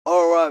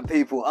Alright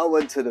people, I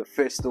went to the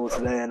fish store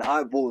today and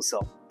I bought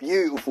some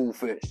beautiful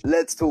fish.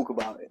 Let's talk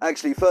about it.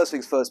 Actually, first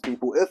things first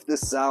people, if this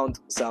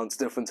sounds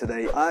different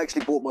today, I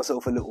actually bought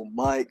myself a little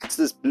mic. It's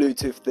this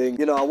Bluetooth thing.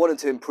 You know, I wanted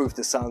to improve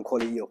the sound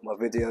quality of my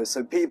videos.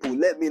 So people,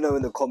 let me know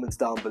in the comments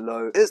down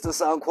below, is the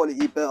sound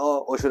quality better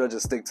or should I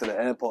just stick to the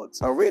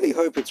AirPods? I really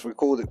hope it's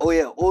recording. Oh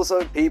yeah,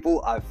 also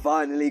people, I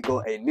finally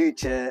got a new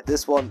chair.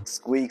 This one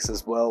squeaks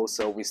as well,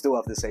 so we still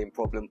have the same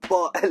problem,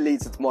 but at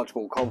least it's much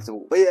more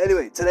comfortable. But yeah,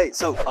 anyway, today,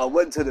 so I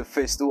went to the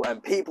fish store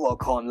and people,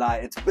 I can't lie,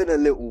 it's been a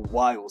little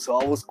while, so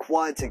I was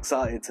quite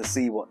excited to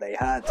see what they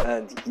had,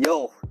 and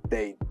yo,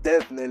 they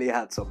definitely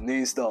had some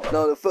new stuff.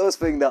 Now the first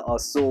thing that I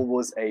saw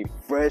was a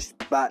fresh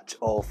batch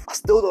of, I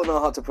still don't know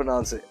how to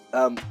pronounce it.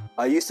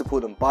 I used to call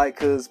them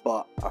bikers,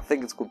 but I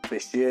think it's called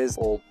fishiers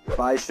or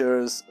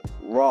bishers,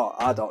 raw,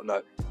 I don't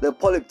know. The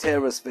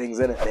polypterus things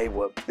in it, they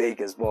were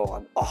big as well,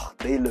 and oh,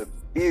 they look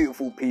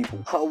beautiful people.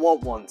 I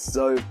want one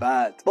so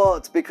bad,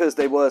 but because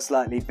they were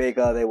slightly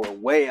bigger, they were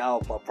way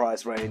out of my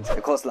price range.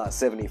 It cost like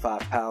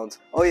 £75.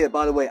 Oh yeah,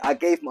 by the way, I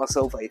gave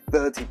myself a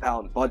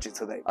 £30 budget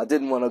today. I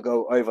didn't want to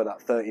go over that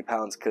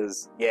 £30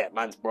 because yeah,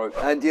 man's broke.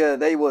 And yeah,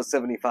 they were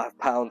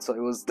 £75, so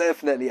it was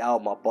definitely out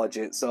of my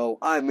budget, so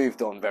I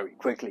moved on very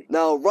quickly.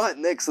 Now right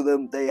next to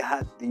them, they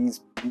had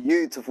these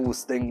beautiful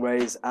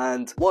stingrays,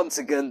 and once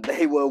again,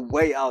 they were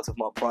way out of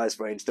my price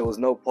range. There was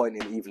no point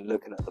in even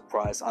looking at the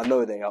price. I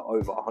know they are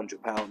over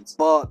 £100,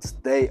 but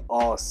they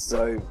are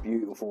so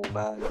beautiful,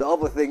 man. The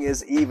other thing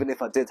is, even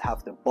if I did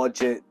have the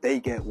budget, they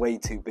get way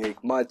too big.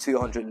 My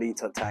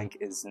 200-litre tank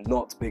is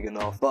not big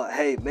enough, but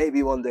hey,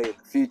 maybe one day in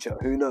the future,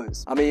 who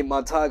knows? I mean,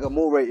 my tiger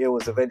moray eel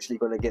is eventually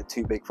going to get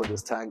too big for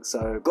this tank,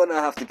 so gonna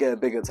have to get a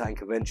bigger tank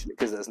eventually,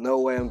 because there's no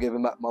way I'm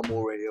giving back my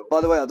moray eel. By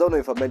the way, I don't know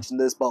if I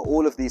mentioned this, but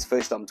all of these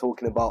fish that I'm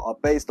talking about are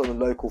based on a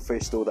local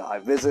fish store that I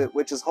visit,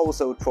 which is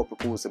Wholesale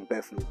Tropicals in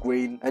Bethnal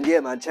Green. And yeah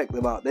man, check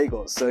them out, they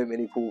got so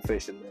many cool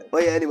fish in there.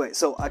 But yeah, anyway,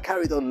 so I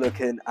carried on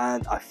looking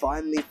and I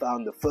finally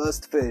found the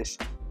first fish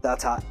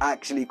that I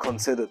actually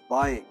considered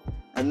buying,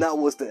 and that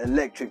was the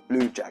electric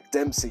blue Jack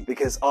Dempsey,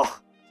 because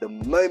the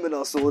moment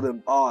I saw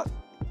them,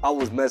 I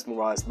was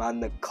mesmerized, man.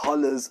 The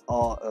colors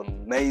are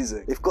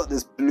amazing. They've got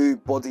this blue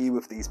body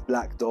with these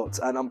black dots,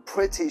 and I'm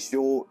pretty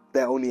sure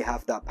they only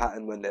have that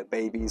pattern when they're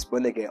babies.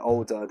 When they get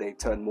older, they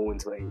turn more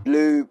into a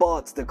blue,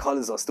 but the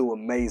colors are still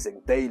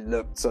amazing. They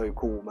looked so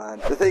cool, man.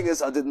 The thing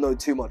is, I didn't know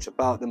too much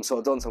about them, so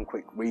I've done some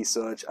quick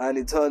research, and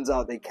it turns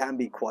out they can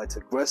be quite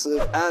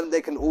aggressive, and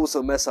they can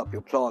also mess up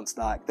your plants.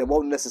 Like, they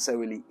won't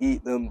necessarily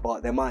eat them,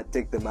 but they might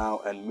dig them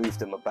out and move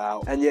them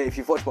about. And yeah, if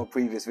you've watched my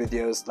previous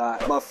videos,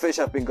 like, my fish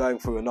have been going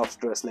through enough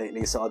stress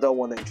lately, so I don't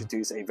want to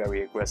introduce a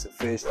very aggressive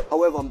fish.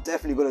 However, I'm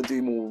definitely going to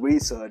do more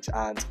research,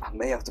 and I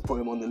may have to put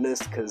them on the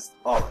list because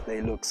they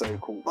look so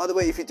cool. By the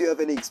way, if you do have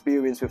any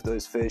experience with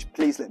those fish,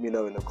 please let me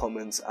know in the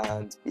comments,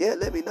 and yeah,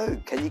 let me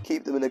know, can you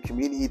keep them in a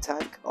community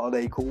tank? Are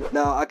they cool?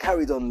 Now I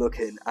carried on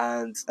looking,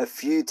 and a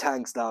few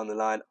tanks down the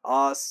line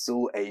I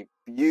saw a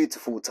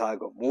beautiful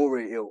tiger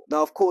moray eel.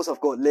 Now of course I've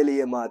got Lily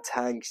in my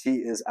tank, she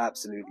is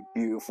absolutely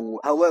beautiful.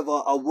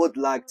 However, I would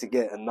like to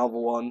get another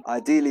one,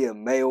 ideally a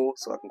male,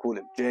 so I can call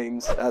him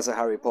James. That's a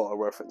Harry Potter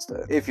reference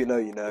there, if you know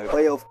you know.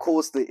 But yeah, of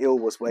course the eel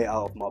was way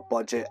out of my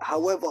budget.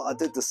 However, I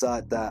did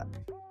decide that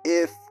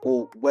if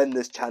or when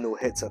this channel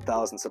hits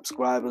 1,000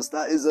 subscribers,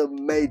 that is a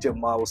major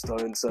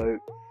milestone, so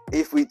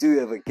if we do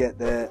ever get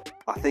there,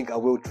 I think I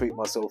will treat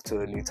myself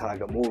to a new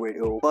tiger moray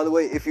eel. By the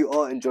way, if you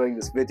are enjoying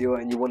this video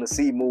and you want to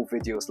see more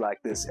videos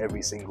like this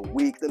every single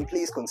week, then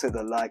please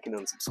consider liking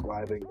and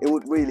subscribing. It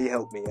would really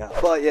help me out.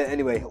 But yeah,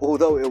 anyway,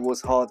 although it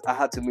was hard, I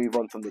had to move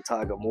on from the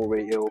tiger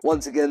moray eel.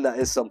 Once again, that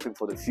is something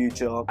for the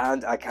future,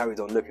 and I carried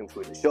on looking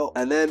through the shop.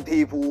 And then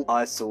people,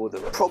 I saw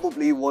them.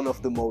 Probably one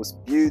of the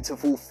most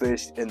beautiful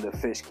fish in the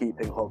fish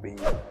keeping hobby,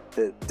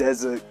 the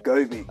desert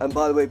goby. And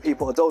by the way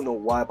people, I don't know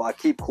why, but I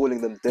keep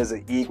calling them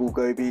desert eagle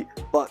goby,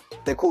 but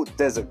they're called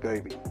desert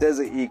goby.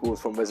 Desert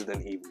eagles from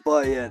Resident Evil.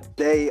 But yeah,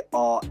 they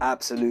are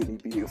absolutely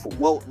beautiful.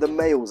 Well, the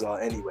males are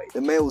anyway. The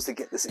males, they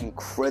get this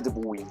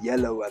incredible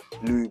yellow and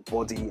blue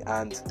body,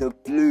 and the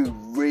blue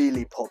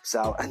really pops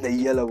out, and the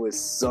yellow is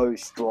so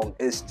strong.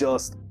 It's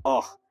just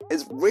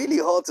it's really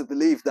hard to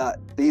believe that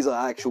these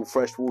are actual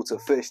freshwater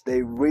fish.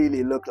 They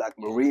really look like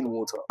marine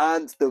water.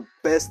 And the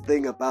best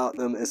thing about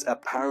them is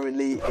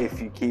apparently if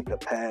you keep a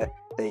pair,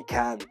 they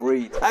can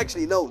breed.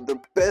 Actually no, the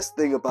best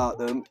thing about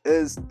them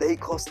is they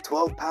cost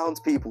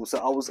 £12 people, so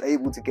I was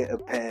able to get a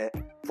pair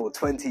for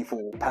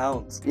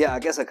 £24. Yeah, I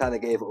guess I kind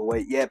of gave it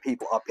away. Yeah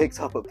people, I picked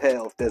up a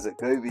pair of desert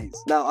gobies.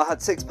 Now I had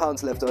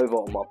 £6 left over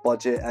on my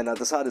budget, and I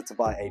decided to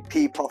buy a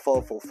pea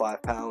puffer for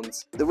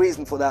 £5. The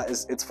reason for that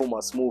is it's for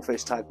my small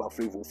fish tank by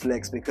Fluval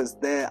Flex, because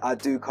there I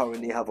do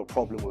currently have a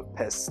problem with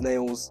pest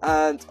snails,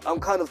 and I'm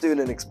kind of doing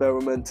an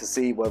experiment to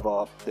see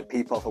whether the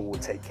pea puffer will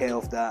take care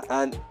of that.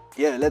 And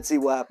yeah, let's see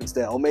what happens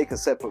there. I'll make a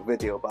separate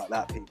video about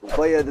that, people.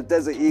 But yeah, the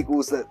desert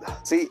eagles that,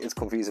 see, it's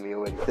confusing me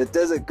already. The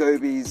desert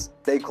gobies,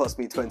 they cost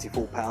me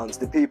 £24.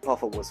 The pea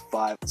puffer was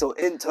 £5. So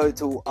in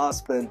total, I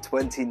spent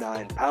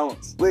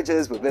 £29, which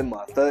is within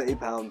my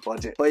 £30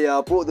 budget. But yeah,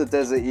 I brought the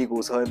desert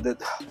eagles home,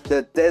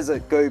 the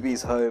desert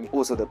gobies home,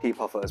 also the pea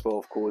puffer as well,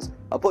 of course.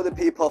 I put the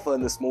pea puffer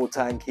in the small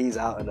tank, he's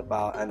out and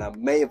about, and I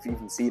may have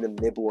even seen him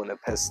nibble on a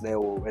pest snail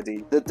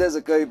already. The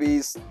desert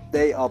gobies,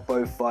 they are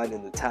both fine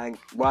in the tank.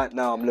 Right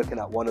now, I'm looking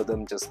at one of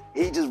them,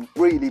 he just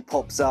really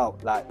pops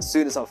out. Like, as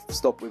soon as I've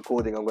stopped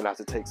recording, I'm gonna have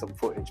to take some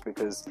footage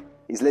because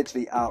he's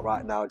literally out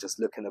right now just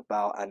looking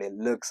about, and it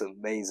looks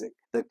amazing.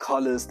 The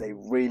colors, they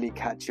really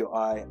catch your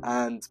eye,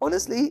 and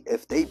honestly,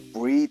 if they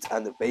breed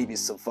and the babies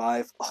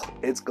survive,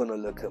 it's gonna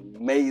look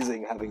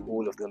amazing having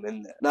all of them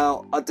in there.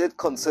 Now, I did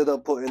consider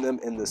putting them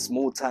in the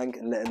small tank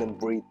and letting them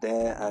breed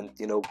there and,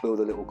 you know,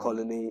 build a little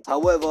colony.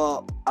 However,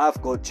 I've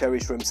got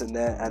cherry shrimps in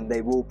there and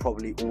they will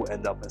probably all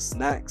end up as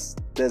snacks.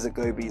 Desert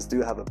gobies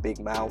do have a big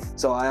mouth,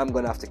 so I am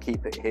gonna have to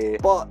keep it here.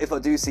 But if I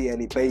do see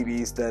any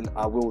babies, then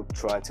I will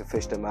try to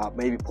fish them out,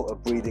 maybe put a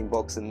breeding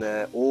box in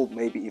there, or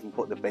maybe even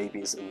put the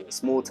babies in the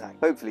small tank.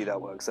 Hopefully that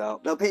works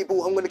out. Now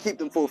people, I'm going to keep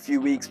them for a few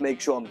weeks, make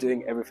sure I'm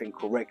doing everything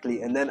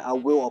correctly, and then I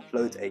will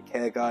upload a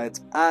care guide.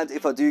 And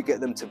if I do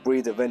get them to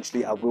breed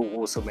eventually, I will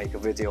also make a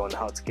video on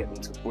how to get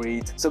them to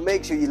breed. So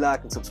make sure you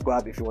like and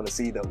subscribe if you want to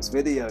see those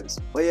videos.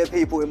 But yeah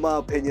people, in my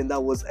opinion,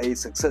 that was a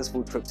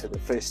successful trip to the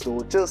fish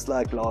store, just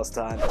like last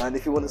time. And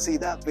if you want to see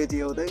that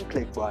video, then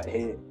click right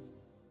here.